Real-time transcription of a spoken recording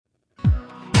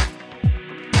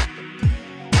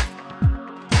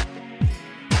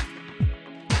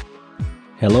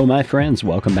Hello, my friends.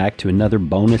 Welcome back to another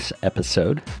bonus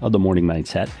episode of the Morning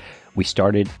Mindset. We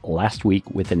started last week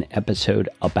with an episode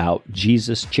about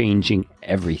Jesus changing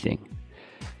everything.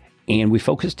 And we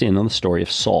focused in on the story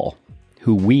of Saul,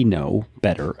 who we know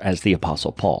better as the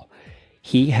Apostle Paul.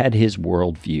 He had his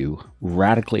worldview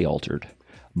radically altered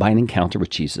by an encounter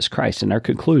with Jesus Christ. And our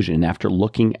conclusion, after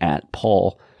looking at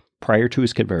Paul prior to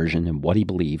his conversion and what he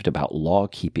believed about law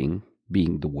keeping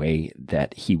being the way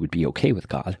that he would be okay with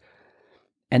God,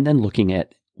 and then looking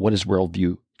at what his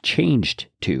worldview changed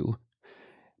to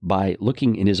by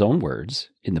looking in his own words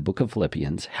in the book of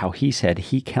Philippians, how he said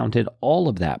he counted all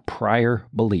of that prior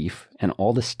belief and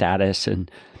all the status and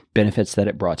benefits that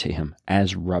it brought to him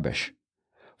as rubbish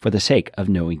for the sake of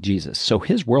knowing Jesus. So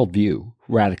his worldview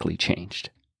radically changed.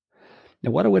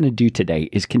 Now, what I want to do today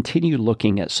is continue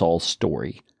looking at Saul's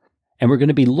story, and we're going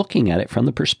to be looking at it from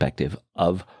the perspective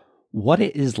of what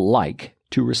it is like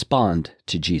to respond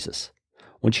to Jesus.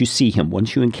 Once you see him,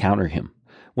 once you encounter him,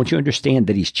 once you understand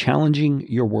that he's challenging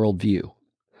your worldview,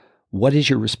 what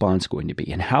is your response going to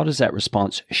be? And how does that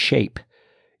response shape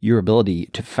your ability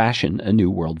to fashion a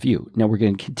new worldview? Now, we're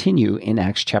going to continue in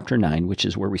Acts chapter 9, which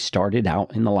is where we started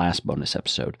out in the last bonus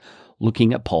episode,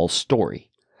 looking at Paul's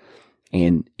story.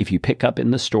 And if you pick up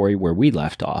in the story where we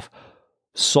left off,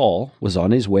 Saul was on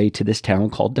his way to this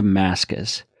town called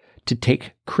Damascus to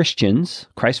take Christians,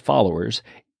 Christ followers,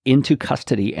 into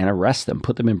custody and arrest them,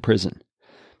 put them in prison,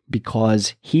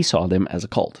 because he saw them as a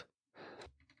cult.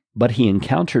 But he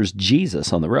encounters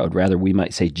Jesus on the road. Rather, we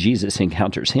might say Jesus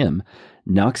encounters him,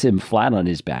 knocks him flat on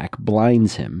his back,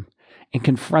 blinds him, and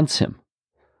confronts him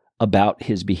about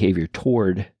his behavior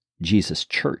toward Jesus'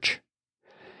 church.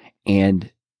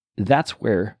 And that's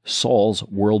where Saul's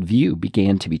worldview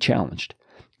began to be challenged,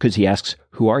 because he asks,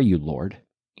 "Who are you, Lord?"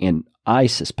 And I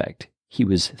suspect he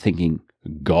was thinking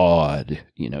God.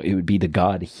 It would be the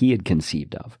God he had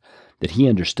conceived of, that he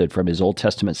understood from his Old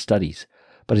Testament studies.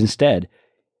 But instead,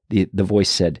 the voice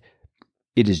said,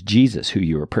 "It is Jesus who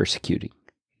you are persecuting."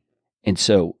 And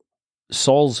so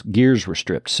Saul's gears were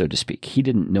stripped, so to speak. He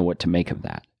didn't know what to make of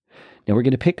that. Now we're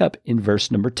going to pick up in verse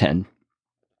number 10,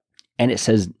 and it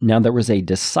says, "Now there was a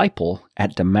disciple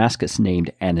at Damascus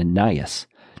named Ananias."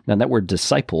 Now that word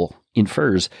disciple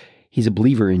infers he's a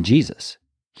believer in Jesus.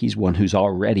 He's one who's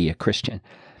already a Christian.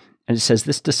 And it says,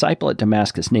 "This disciple at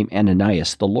Damascus named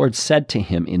Ananias, the Lord said to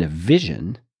him in a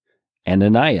vision,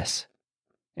 'Ananias.'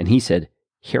 And he said,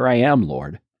 'Here I am,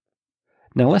 Lord.'"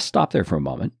 Now let's stop there for a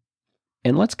moment,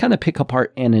 and let's kind of pick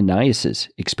apart Ananias's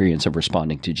experience of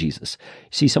responding to Jesus.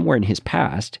 See, somewhere in his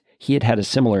past, he had had a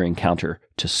similar encounter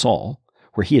to Saul,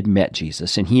 where he had met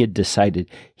Jesus, and he had decided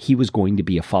he was going to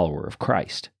be a follower of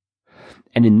Christ.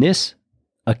 And in this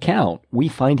account, we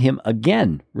find him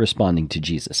again responding to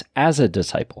Jesus as a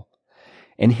disciple.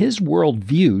 And his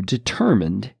worldview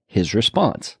determined his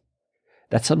response.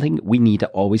 That's something we need to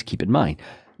always keep in mind.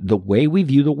 The way we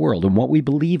view the world and what we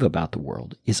believe about the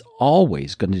world is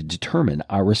always going to determine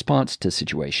our response to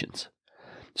situations.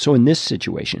 So in this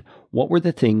situation, what were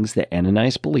the things that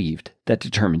Ananias believed that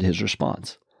determined his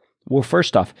response? Well,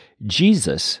 first off,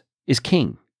 Jesus is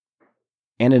king.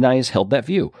 Ananias held that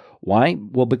view. Why?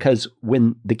 Well, because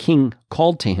when the king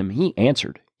called to him, he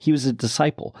answered. He was a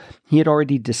disciple. He had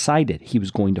already decided he was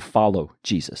going to follow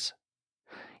Jesus.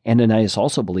 Ananias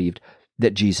also believed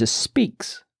that Jesus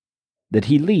speaks, that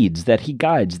he leads, that he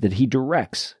guides, that he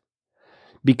directs.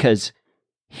 Because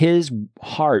his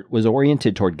heart was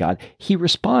oriented toward God, he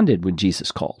responded when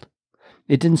Jesus called.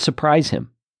 It didn't surprise him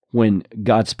when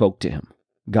God spoke to him.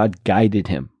 God guided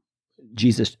him.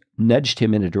 Jesus nudged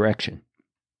him in a direction.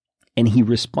 And he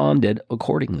responded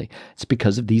accordingly. It's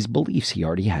because of these beliefs he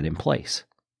already had in place.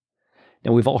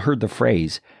 Now, we've all heard the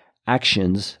phrase,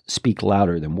 actions speak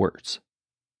louder than words.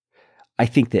 I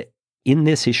think that in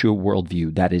this issue of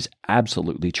worldview, that is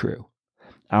absolutely true.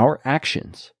 Our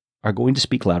actions are going to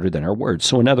speak louder than our words.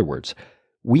 So in other words,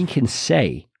 we can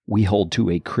say we hold to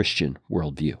a Christian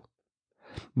worldview.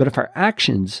 But if our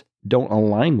actions don't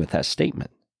align with that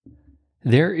statement,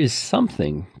 there is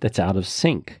something that's out of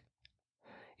sync.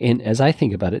 And as I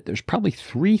think about it, there's probably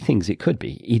three things it could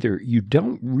be. Either you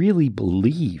don't really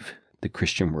believe the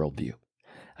Christian worldview.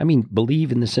 I mean,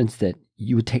 believe in the sense that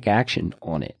you would take action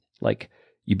on it. Like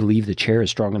you believe the chair is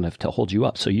strong enough to hold you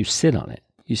up, so you sit on it.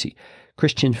 You see,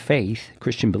 Christian faith,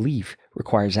 Christian belief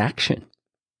requires action.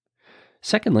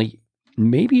 Secondly,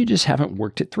 maybe you just haven't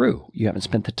worked it through. You haven't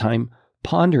spent the time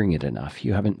pondering it enough.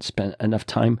 You haven't spent enough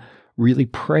time really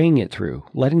praying it through,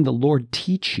 letting the Lord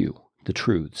teach you the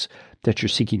truths that you're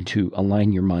seeking to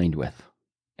align your mind with.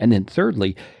 And then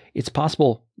thirdly, it's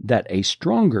possible that a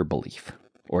stronger belief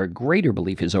or a greater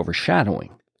belief is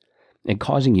overshadowing and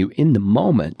causing you in the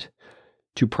moment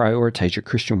to prioritize your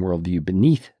Christian worldview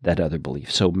beneath that other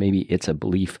belief. So maybe it's a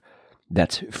belief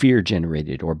that's fear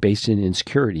generated or based in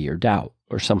insecurity or doubt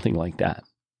or something like that.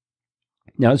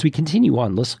 Now, as we continue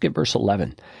on, let's look at verse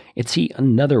 11 and see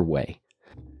another way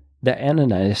that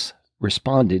Ananias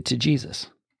responded to Jesus.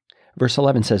 Verse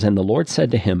 11 says, "And the Lord said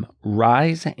to him,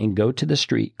 Rise and go to the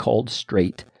street called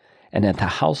Straight, and at the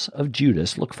house of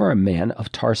Judas look for a man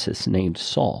of Tarsus named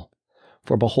Saul.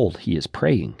 For behold, he is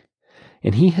praying.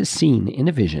 And he has seen in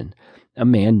a vision a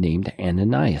man named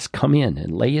Ananias come in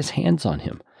and lay his hands on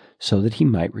him, so that he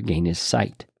might regain his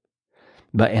sight.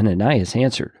 But Ananias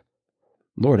answered,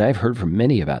 Lord, I've heard from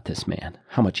many about this man,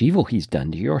 how much evil he's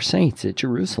done to your saints at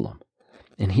Jerusalem.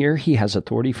 And here he has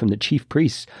authority from the chief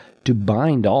priests to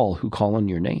bind all who call on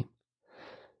your name."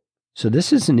 So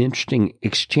this is an interesting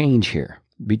exchange here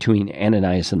between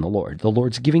Ananias and the Lord. The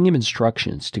Lord's giving him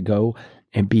instructions to go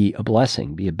and be a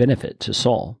blessing, be a benefit to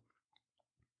Saul.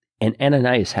 And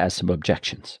Ananias has some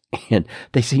objections, and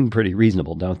they seem pretty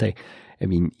reasonable, don't they? I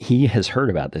mean, he has heard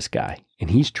about this guy,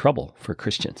 and he's trouble for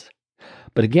Christians.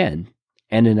 But again,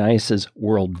 Ananias'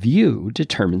 worldview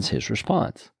determines his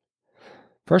response.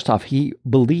 First off, he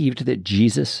believed that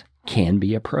Jesus can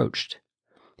be approached.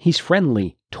 He's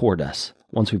friendly toward us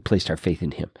once we've placed our faith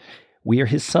in him. We are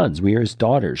his sons. We are his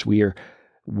daughters. We are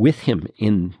with him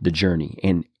in the journey.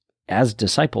 And as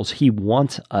disciples, he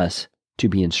wants us to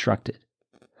be instructed.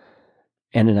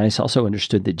 Ananias also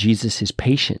understood that Jesus is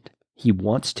patient. He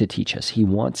wants to teach us. He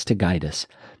wants to guide us.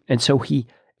 And so he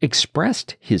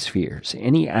expressed his fears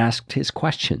and he asked his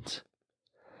questions.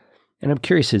 And I'm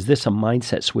curious, is this a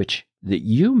mindset switch that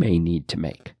you may need to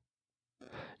make?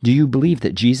 Do you believe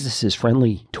that Jesus is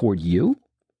friendly toward you?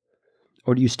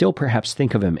 Or do you still perhaps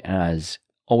think of him as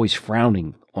always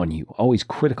frowning on you, always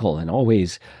critical, and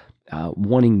always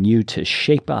wanting you to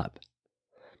shape up?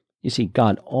 You see,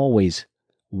 God always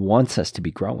wants us to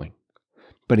be growing,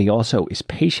 but he also is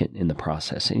patient in the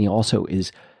process, and he also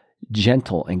is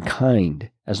gentle and kind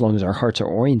as long as our hearts are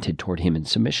oriented toward him in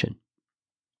submission.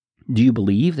 Do you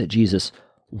believe that Jesus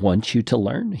wants you to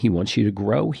learn? He wants you to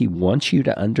grow. He wants you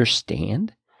to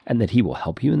understand, and that he will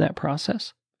help you in that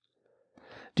process?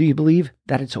 Do you believe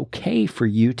that it's okay for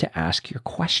you to ask your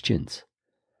questions?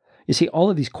 You see, all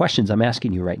of these questions I'm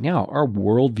asking you right now are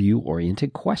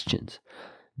worldview-oriented questions.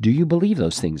 Do you believe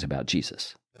those things about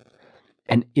Jesus?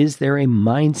 And is there a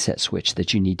mindset switch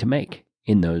that you need to make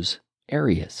in those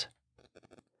areas?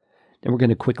 Then we're going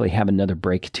to quickly have another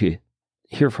break to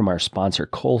hear from our sponsor,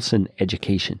 Colson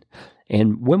Education.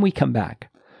 And when we come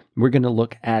back, we're going to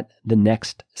look at the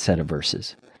next set of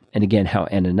verses. And again, how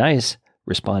Ananias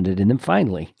responded, and then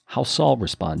finally, how Saul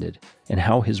responded, and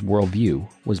how his worldview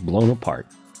was blown apart.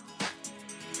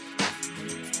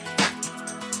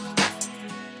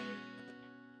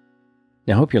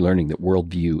 Now, I hope you're learning that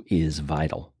worldview is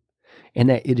vital, and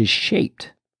that it is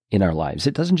shaped in our lives.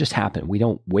 It doesn't just happen. We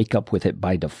don't wake up with it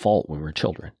by default when we're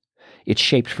children. It's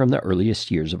shaped from the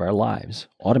earliest years of our lives,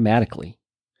 automatically.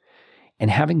 And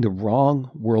having the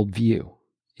wrong worldview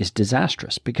is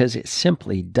disastrous because it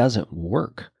simply doesn't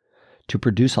work to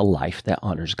produce a life that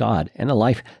honors God and a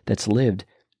life that's lived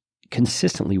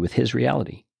consistently with his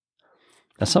reality.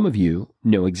 Now, some of you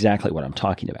know exactly what I'm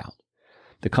talking about.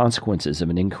 The consequences of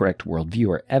an incorrect worldview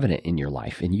are evident in your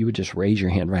life, and you would just raise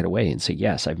your hand right away and say,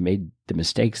 yes, I've made the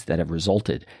mistakes that have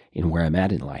resulted in where I'm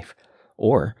at in life.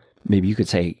 Or maybe you could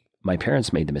say, my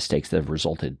parents made the mistakes that have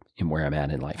resulted in where I'm at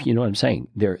in life. You know what I'm saying?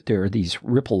 There are these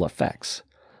ripple effects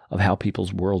of how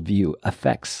people's worldview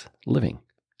affects living.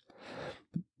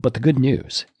 But the good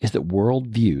news is that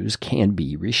worldviews can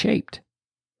be reshaped,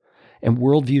 and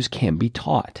worldviews can be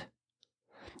taught.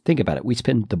 Think about it. We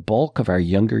spend the bulk of our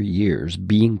younger years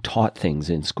being taught things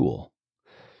in school,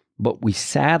 but we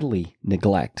sadly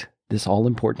neglect this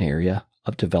all-important area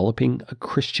of developing a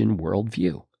Christian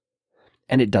worldview.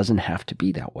 And it doesn't have to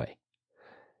be that way.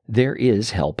 There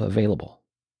is help available.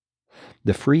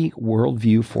 The free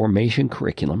Worldview Formation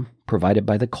curriculum provided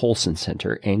by the Colson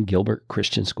Center and Gilbert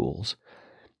Christian Schools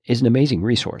is an amazing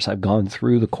resource. I've gone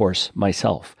through the course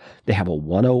myself. They have a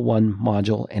 101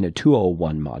 module and a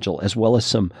 201 module, as well as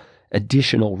some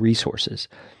additional resources.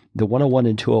 The 101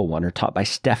 and 201 are taught by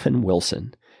Stephen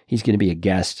Wilson. He's going to be a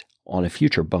guest on a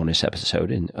future bonus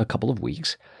episode in a couple of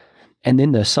weeks. And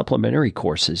then the supplementary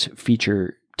courses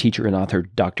feature teacher and author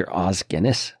Dr. Os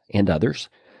Guinness and others.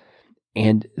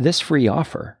 And this free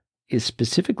offer is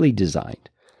specifically designed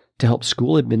to help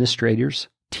school administrators,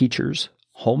 teachers,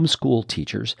 homeschool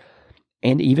teachers,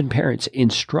 and even parents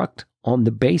instruct on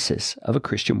the basis of a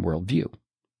Christian worldview.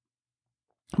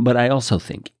 But I also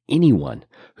think anyone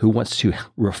who wants to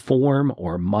reform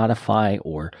or modify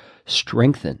or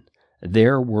strengthen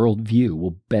their worldview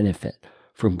will benefit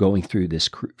from going through this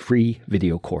free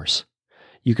video course.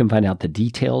 You can find out the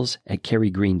details at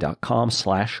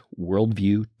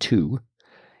kerrygreen.com/worldview2.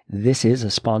 This is a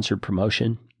sponsored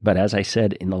promotion, but as I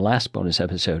said in the last bonus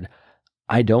episode,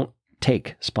 I don't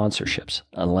take sponsorships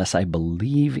unless I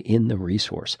believe in the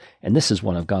resource. And this is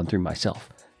one I've gone through myself.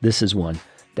 This is one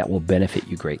that will benefit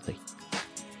you greatly.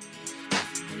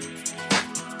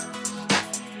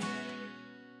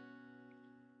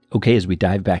 Okay, as we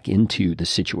dive back into the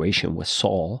situation with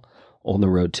Saul on the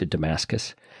road to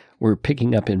Damascus, we're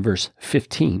picking up in verse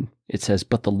 15. It says,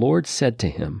 "But the Lord said to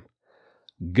him,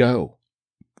 'Go,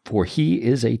 for he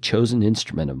is a chosen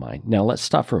instrument of mine.'" Now let's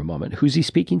stop for a moment. Who's he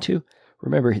speaking to?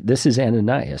 Remember, this is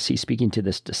Ananias. He's speaking to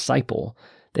this disciple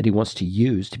that he wants to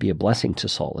use to be a blessing to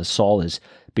Saul, as Saul is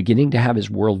beginning to have his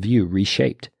worldview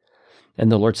reshaped. And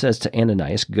the Lord says to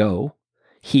Ananias, "Go.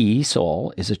 He,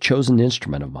 Saul, is a chosen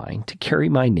instrument of mine to carry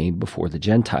my name before the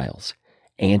Gentiles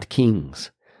and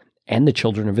kings and the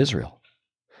children of Israel."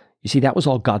 You see, that was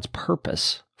all God's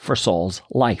purpose for Saul's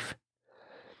life.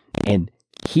 And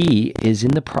he is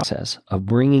in the process of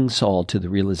bringing Saul to the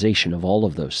realization of all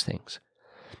of those things.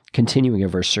 Continuing in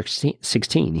verse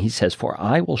 16, he says, "For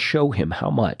I will show him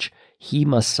how much he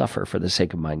must suffer for the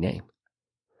sake of my name."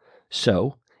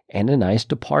 So Ananias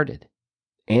departed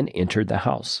and entered the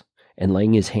house, and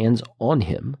laying his hands on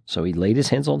him, so he laid his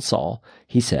hands on Saul,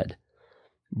 he said,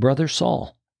 "Brother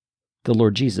Saul, the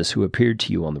Lord Jesus, who appeared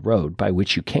to you on the road by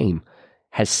which you came,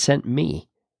 has sent me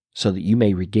so that you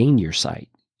may regain your sight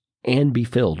and be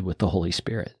filled with the Holy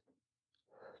Spirit."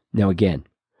 Now again,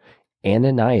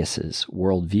 Ananias's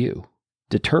worldview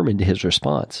determined his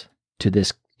response to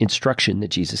this instruction that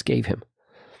Jesus gave him.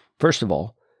 First of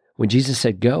all, when Jesus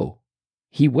said go,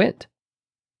 he went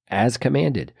as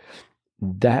commanded.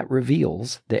 That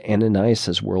reveals that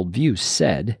Ananias's worldview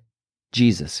said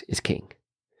Jesus is king.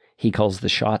 He calls the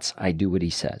shots. I do what he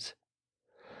says.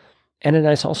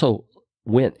 Ananias also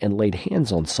went and laid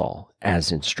hands on Saul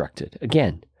as instructed.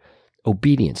 Again,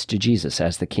 obedience to Jesus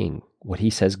as the king. What he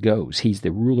says goes. He's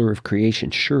the ruler of creation.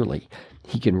 Surely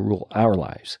he can rule our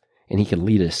lives, and he can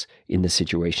lead us in the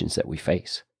situations that we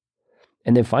face.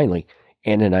 And then finally,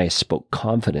 Ananias spoke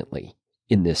confidently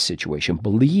in this situation,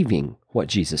 believing what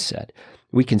Jesus said.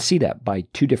 We can see that by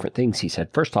two different things he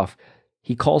said. First off,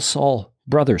 he calls Saul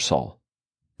brother Saul.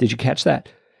 Did you catch that?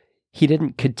 He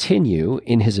didn't continue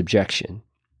in his objection,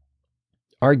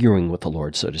 arguing with the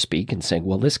Lord, so to speak, and saying,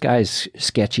 well, this guy's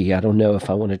sketchy. I don't know if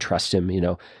I want to trust him.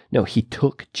 No, he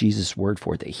took Jesus' word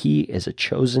for it, that he is a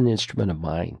chosen instrument of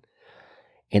mine.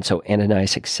 And so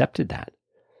Ananias accepted that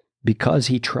because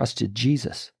he trusted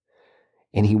Jesus.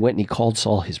 And he went and he called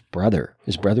Saul his brother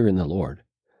in the Lord.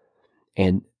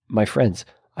 And my friends,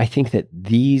 I think that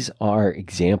these are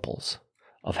examples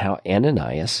of how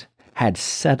Ananias had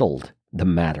settled the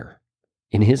matter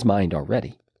in his mind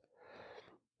already.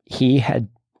 He had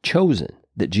chosen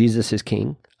that Jesus is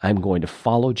king. I'm going to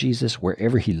follow Jesus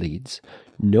wherever he leads,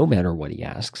 no matter what he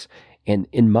asks. And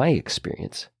in my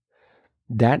experience,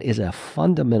 that is a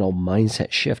fundamental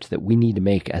mindset shift that we need to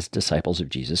make as disciples of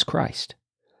Jesus Christ.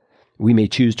 We may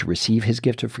choose to receive his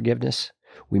gift of forgiveness.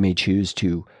 We may choose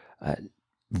to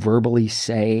verbally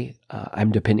say,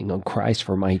 I'm depending on Christ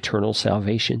for my eternal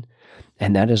salvation.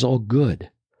 And that is all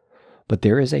good. But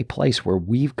there is a place where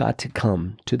we've got to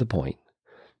come to the point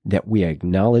that we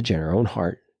acknowledge in our own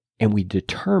heart and we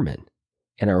determine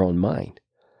in our own mind,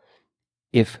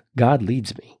 if God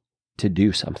leads me to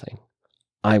do something,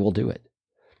 I will do it.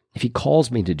 If he calls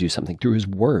me to do something through his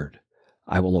word,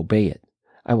 I will obey it.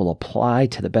 I will apply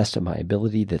to the best of my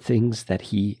ability the things that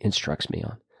he instructs me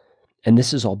on. And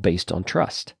this is all based on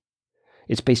trust.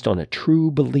 It's based on a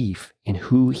true belief in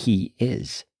who he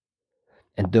is.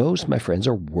 And those, my friends,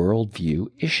 are worldview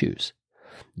issues.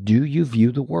 Do you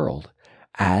view the world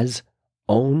as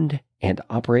owned and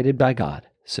operated by God,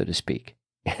 so to speak,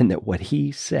 and that what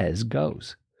he says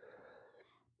goes?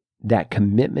 That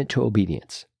commitment to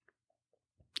obedience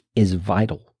is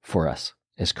vital for us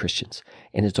as Christians,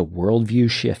 and it's a worldview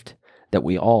shift that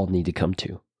we all need to come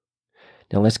to.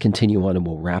 Now let's continue on and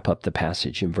we'll wrap up the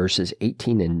passage in verses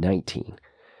 18 and 19.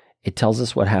 It tells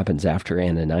us what happens after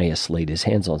Ananias laid his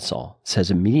hands on Saul. It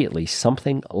says immediately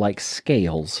something like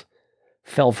scales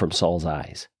fell from Saul's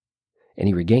eyes, and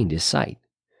he regained his sight.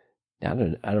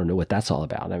 Now, I don't know what that's all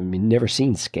about. I mean, never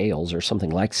seen scales or something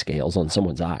like scales on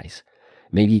someone's eyes.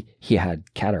 Maybe he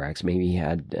had cataracts. Maybe he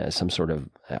had some sort of,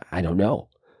 I don't know.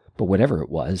 But whatever it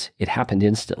was, it happened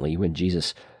instantly when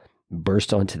Jesus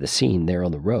burst onto the scene there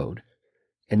on the road.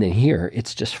 And then here,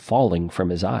 it's just falling from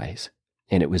his eyes,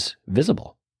 and it was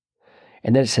visible.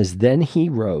 And then it says, then he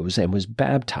rose and was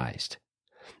baptized,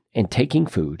 and taking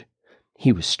food,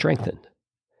 he was strengthened.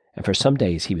 And for some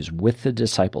days, he was with the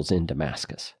disciples in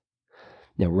Damascus.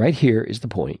 Now, right here is the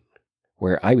point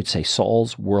where I would say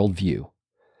Saul's worldview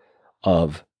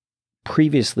of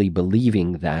previously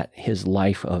believing that his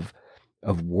life of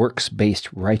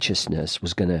works-based righteousness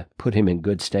was going to put him in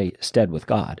good stead with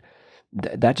God,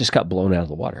 that just got blown out of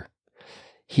the water.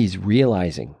 He's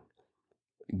realizing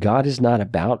God is not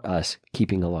about us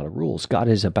keeping a lot of rules. God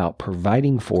is about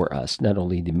providing for us not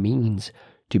only the means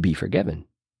to be forgiven,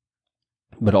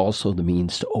 but also the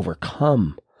means to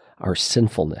overcome our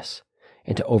sinfulness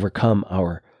and to overcome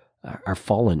our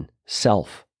fallen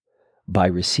self by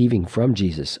receiving from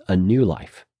Jesus a new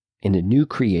life and a new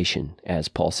creation, as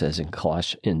Paul says in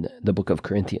the book of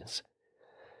Corinthians.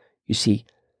 You see,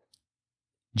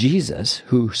 Jesus,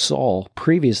 who Saul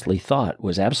previously thought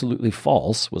was absolutely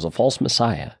false, was a false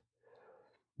Messiah,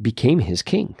 became his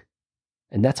king.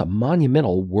 And that's a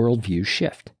monumental worldview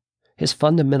shift. His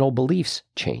fundamental beliefs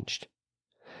changed.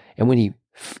 And when he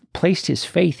placed his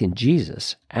faith in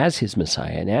Jesus as his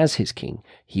Messiah and as his king,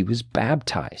 he was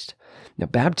baptized. Now,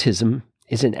 baptism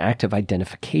is an act of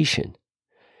identification.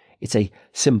 It's a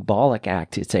symbolic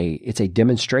act. It's a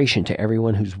demonstration to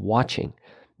everyone who's watching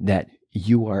that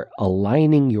you are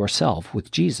aligning yourself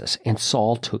with Jesus. And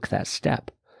Saul took that step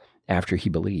after he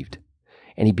believed.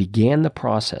 And he began the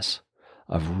process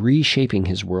of reshaping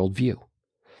his worldview.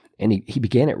 And he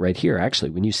began it right here,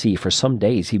 actually, when you see for some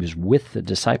days he was with the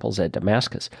disciples at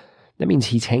Damascus. That means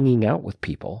he's hanging out with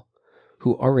people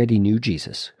who already knew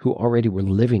Jesus, who already were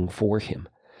living for him.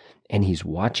 And he's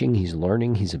watching, he's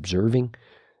learning, he's observing.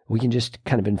 We can just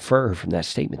kind of infer from that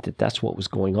statement that that's what was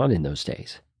going on in those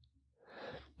days.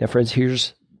 Now, friends,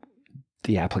 here's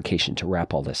the application to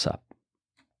wrap all this up.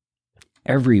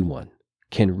 Everyone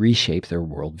can reshape their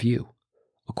worldview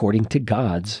according to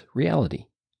God's reality.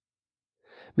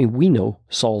 I mean, we know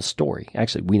Saul's story.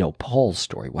 Actually, we know Paul's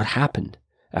story. What happened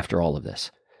after all of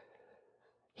this?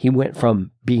 He went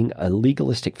from being a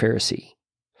legalistic Pharisee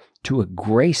to a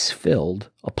grace-filled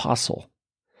apostle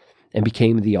and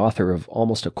became the author of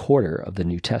almost a quarter of the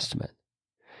New Testament.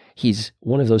 He's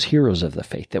one of those heroes of the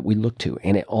faith that we look to,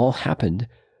 and it all happened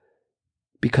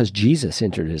because Jesus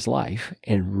entered his life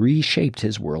and reshaped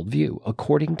his worldview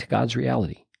according to God's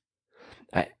reality.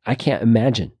 I can't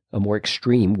imagine a more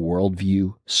extreme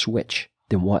worldview switch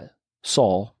than what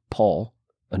Paul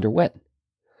underwent.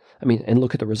 I mean, and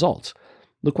look at the results.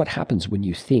 Look what happens when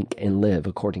you think and live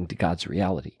according to God's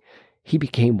reality. He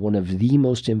became one of the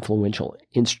most influential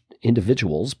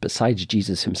individuals, besides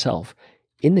Jesus himself,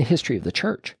 in the history of the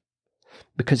church,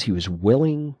 because he was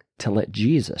willing to let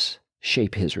Jesus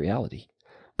shape his reality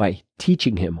by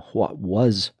teaching him what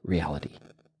was reality.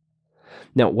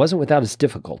 Now, it wasn't without its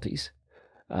difficulties.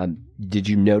 Did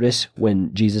you notice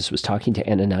when Jesus was talking to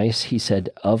Ananias, he said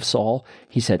of Saul,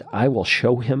 he said, I will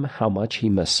show him how much he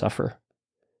must suffer.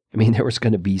 I mean, there was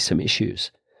going to be some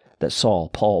issues that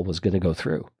Paul was going to go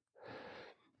through.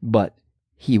 But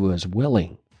he was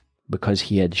willing because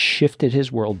he had shifted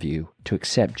his worldview to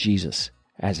accept Jesus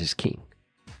as his king.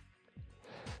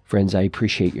 Friends, I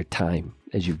appreciate your time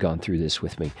as you've gone through this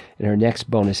with me. In our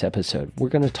next bonus episode, we're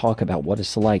going to talk about what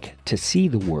it's like to see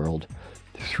the world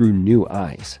through new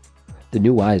eyes, the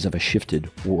new eyes of a shifted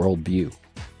worldview.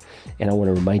 And I want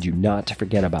to remind you not to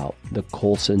forget about the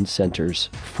Colson Center's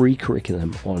free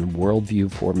curriculum on worldview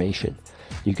formation.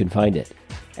 You can find it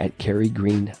at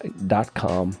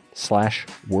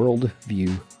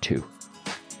kerrygreen.com/worldview2.